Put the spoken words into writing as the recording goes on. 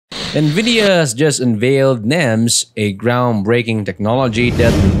NVIDIA has just unveiled NIMS, a groundbreaking technology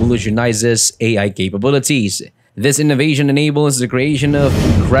that revolutionizes AI capabilities. This innovation enables the creation of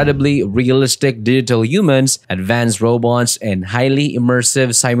incredibly realistic digital humans, advanced robots, and highly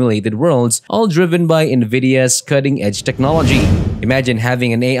immersive simulated worlds, all driven by NVIDIA's cutting-edge technology. Imagine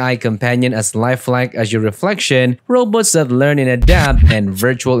having an AI companion as lifelike as your reflection, robots that learn and adapt, and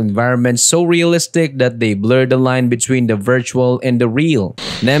virtual environments so realistic that they blur the line between the virtual and the real.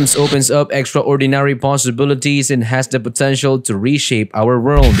 NIMS opens up extraordinary possibilities and has the potential to reshape our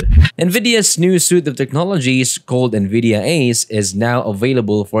world. NVIDIA's new suite of technologies, called NVIDIA ACE, is now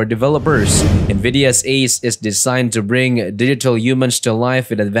available for developers. NVIDIA's ACE is designed to bring digital humans to life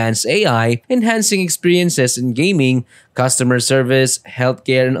with advanced AI, enhancing experiences in gaming, customer service,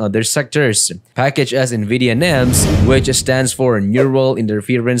 healthcare, and other sectors. Packaged as NVIDIA NIMS, which stands for Neural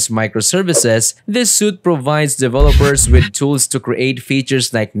Interference Microservices, this suite provides developers with tools to create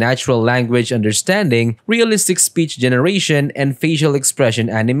features like natural language understanding, realistic speech generation, and facial expression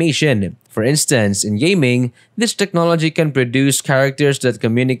animation. For instance, in gaming, this technology can produce characters that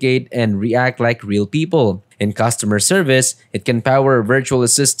communicate and react like real people. In customer service, it can power virtual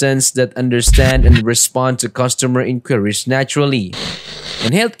assistants that understand and respond to customer inquiries naturally.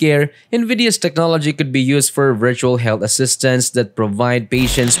 In healthcare, NVIDIA's technology could be used for virtual health assistants that provide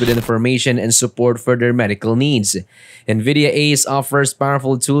patients with information and support for their medical needs. NVIDIA ACE offers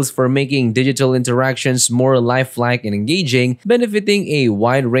powerful tools for making digital interactions more lifelike and engaging, benefiting a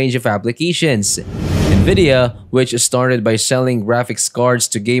wide range of applications. NVIDIA, which started by selling graphics cards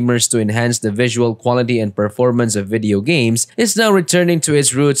to gamers to enhance the visual quality and performance of video games, is now returning to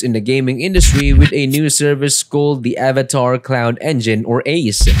its roots in the gaming industry with a new service called the Avatar Cloud Engine, or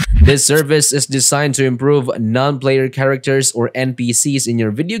ACE. This service is designed to improve non-player characters or NPCs in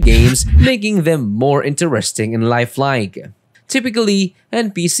your video games, making them more interesting and lifelike. Typically,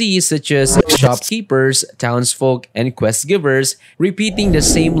 NPCs such as shopkeepers, townsfolk, and quest givers repeating the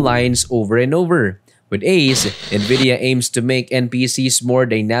same lines over and over. With ACE, NVIDIA aims to make NPCs more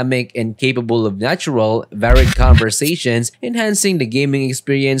dynamic and capable of natural, varied conversations, enhancing the gaming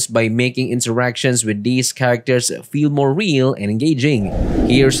experience by making interactions with these characters feel more real and engaging.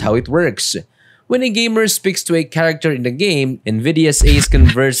 Here's how it works. When a gamer speaks to a character in the game, NVIDIA's ACE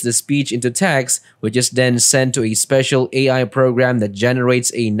converts the speech into text, which is then sent to a special AI program that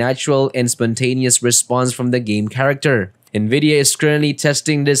generates a natural and spontaneous response from the game character. NVIDIA is currently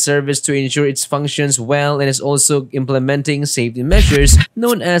testing this service to ensure it functions well and is also implementing safety measures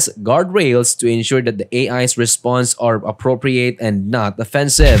known as guardrails to ensure that the AI's response are appropriate and not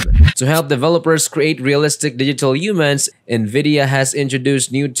offensive. To help developers create realistic digital humans, NVIDIA has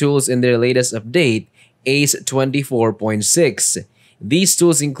introduced new tools in their latest update, ACE 24.6. These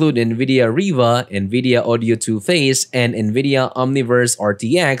tools include NVIDIA Riva, NVIDIA Audio 2-Phase, and NVIDIA Omniverse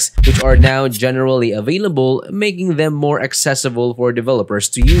RTX, which are now generally available, making them more accessible for developers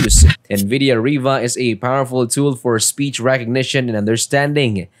to use. NVIDIA Riva is a powerful tool for speech recognition and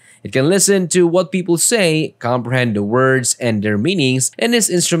understanding. It can listen to what people say, comprehend the words and their meanings, and is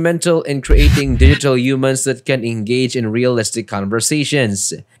instrumental in creating digital humans that can engage in realistic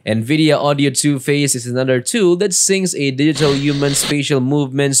conversations. NVIDIA Audio 2-Phase is another tool that syncs a digital human's facial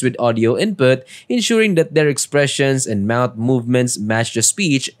movements with audio input, ensuring that their expressions and mouth movements match the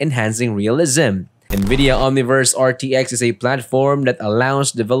speech, enhancing realism. NVIDIA Omniverse RTX is a platform that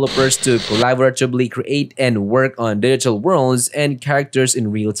allows developers to collaboratively create and work on digital worlds and characters in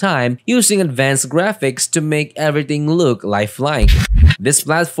real time using advanced graphics to make everything look lifelike. This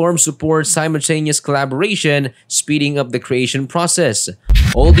platform supports simultaneous collaboration, speeding up the creation process.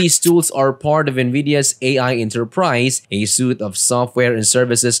 All these tools are part of NVIDIA's AI Enterprise, a suite of software and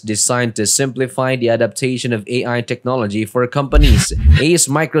services designed to simplify the adaptation of AI technology for companies. ACE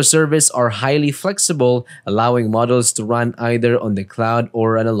microservices are highly flexible, allowing models to run either on the cloud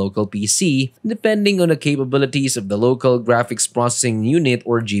or on a local PC, depending on the capabilities of the local graphics processing unit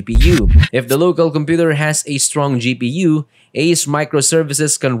or GPU. If the local computer has a strong GPU, ACE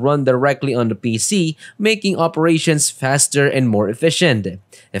microservices can run directly on the PC, making operations faster and more efficient.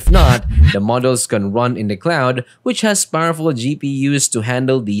 If not, the models can run in the cloud, which has powerful GPUs to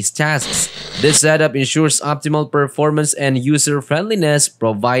handle these tasks. This setup ensures optimal performance and user-friendliness,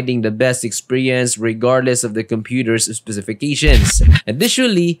 providing the best experience regardless of the computer's specifications.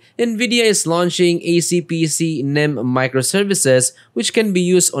 Additionally, NVIDIA is launching ACPC NIM microservices, which can be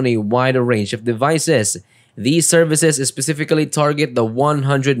used on a wide range of devices. These services specifically target the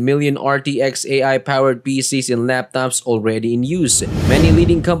 100 million RTX AI-powered PCs and laptops already in use. Many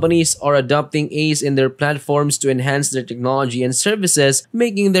leading companies are adopting ACE in their platforms to enhance their technology and services,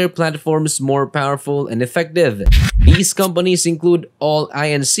 making their platforms more powerful and effective. These companies include All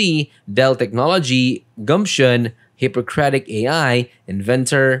Inc, Dell Technology, Gumption, Hippocratic AI,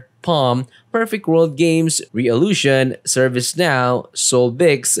 Inventor, Palm, Perfect World Games, Realism, ServiceNow,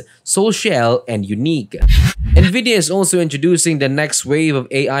 Solbix, Soulshell, and Unique. NVIDIA is also introducing the next wave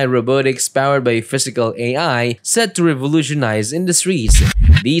of AI robotics powered by physical AI, set to revolutionize industries.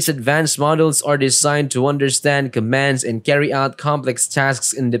 These advanced models are designed to understand commands and carry out complex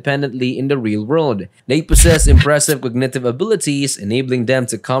tasks independently in the real world. They possess impressive cognitive abilities, enabling them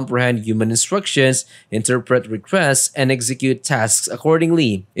to comprehend human instructions, interpret requests, and execute tasks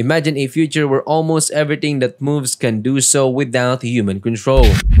accordingly. Imagine a future where almost everything that moves can do so without human control.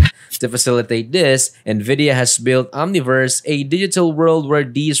 To facilitate this, NVIDIA has built Omniverse, a digital world where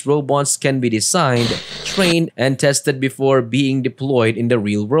these robots can be designed, trained, and tested before being deployed in the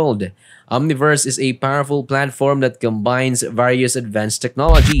real world. Omniverse is a powerful platform that combines various advanced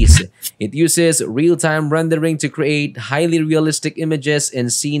technologies. It uses real-time rendering to create highly realistic images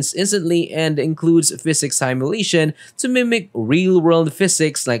and scenes instantly and includes physics simulation to mimic real-world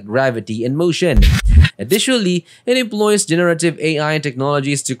physics like gravity and motion. Additionally, it employs generative AI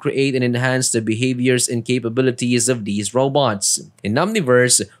technologies to create and enhance the behaviors and capabilities of these robots. In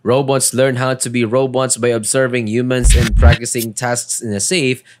Omniverse, robots learn how to be robots by observing humans and practicing tasks in a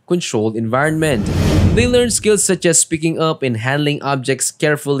safe, controlled environment. They learn skills such as picking up and handling objects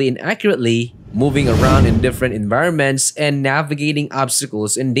carefully and accurately, moving around in different environments, and navigating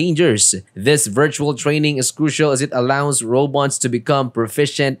obstacles and dangers. This virtual training is crucial as it allows robots to become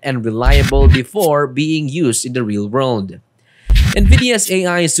proficient and reliable before being used in the real world. NVIDIA's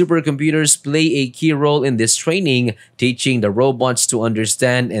AI supercomputers play a key role in this training, teaching the robots to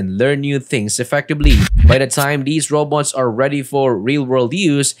understand and learn new things effectively. By the time these robots are ready for real-world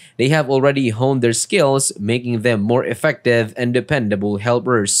use, they have already honed their skills, making them more effective and dependable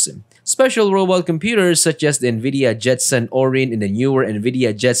helpers. Special robot computers such as the NVIDIA Jetson Orin and the newer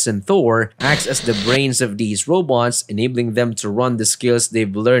NVIDIA Jetson Thor acts as the brains of these robots, enabling them to run the skills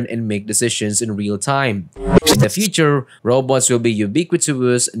they've learned and make decisions in real time. In the future, robots will be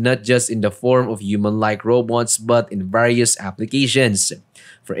ubiquitous not just in the form of human-like robots but in various applications.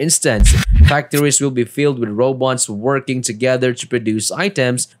 For instance, factories will be filled with robots working together to produce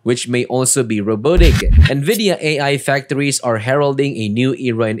items, which may also be robotic. NVIDIA AI factories are heralding a new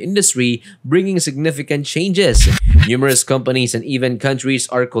era in industry, bringing significant changes. Numerous companies and even countries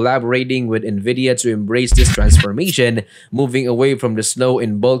are collaborating with NVIDIA to embrace this transformation, moving away from the slow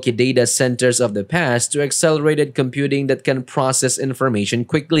and bulky data centers of the past to accelerated computing that can process information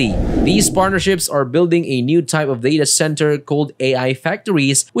quickly. These partnerships are building a new type of data center called AI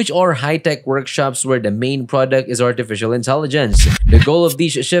factories, which are high-tech workshops where the main product is artificial intelligence. The goal of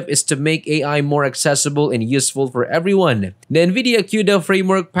these shifts is to make AI more accessible and useful for everyone. The NVIDIA CUDA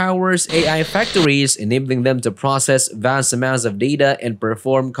framework powers AI factories, enabling them to process vast amounts of data and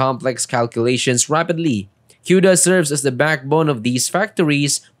perform complex calculations rapidly. CUDA serves as the backbone of these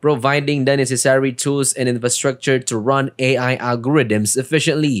factories, providing the necessary tools and infrastructure to run AI algorithms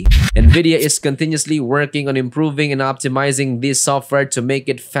efficiently. NVIDIA is continuously working on improving and optimizing this software to make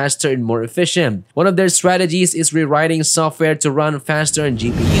it faster and more efficient. One of their strategies is rewriting software to run faster on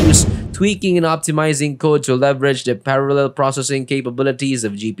GPUs, tweaking and optimizing code to leverage the parallel processing capabilities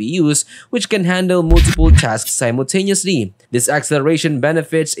of GPUs, which can handle multiple tasks simultaneously. This acceleration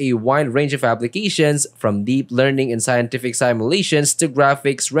benefits a wide range of applications, from deep learning and scientific simulations to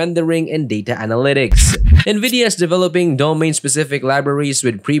graphics, rendering, and data analytics. NVIDIA is developing domain-specific libraries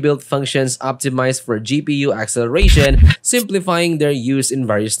with pre-built functions optimized for GPU acceleration, simplifying their use in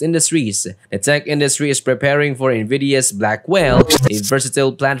various industries. The tech industry is preparing for NVIDIA's Blackwell, a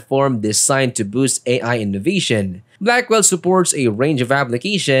versatile platform designed to boost AI innovation. Blackwell supports a range of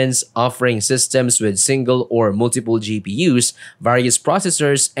applications, offering systems with single or multiple GPUs, various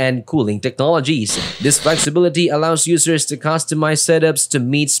processors, and cooling technologies. This flexibility allows users to customize setups to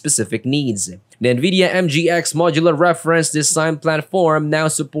meet specific needs. The NVIDIA MGX modular reference design platform now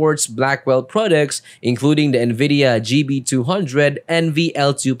supports Blackwell products, including the NVIDIA GB200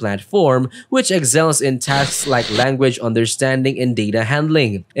 NVL2 platform, which excels in tasks like language understanding and data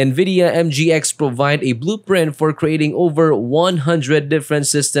handling. NVIDIA MGX provide a blueprint for creating over 100 different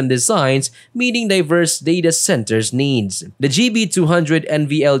system designs, meeting diverse data centers' needs. The GB200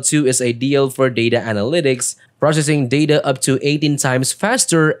 NVL2 is ideal for data analytics, processing data up to 18 times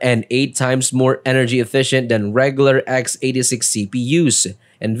faster and 8 times more energy efficient than regular x86 CPUs.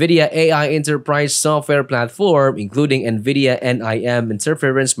 NVIDIA AI Enterprise Software Platform, including NVIDIA NIM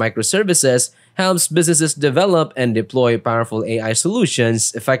Interference Microservices, helps businesses develop and deploy powerful AI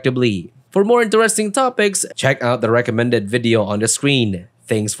solutions effectively. For more interesting topics, check out the recommended video on the screen.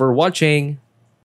 Thanks for watching!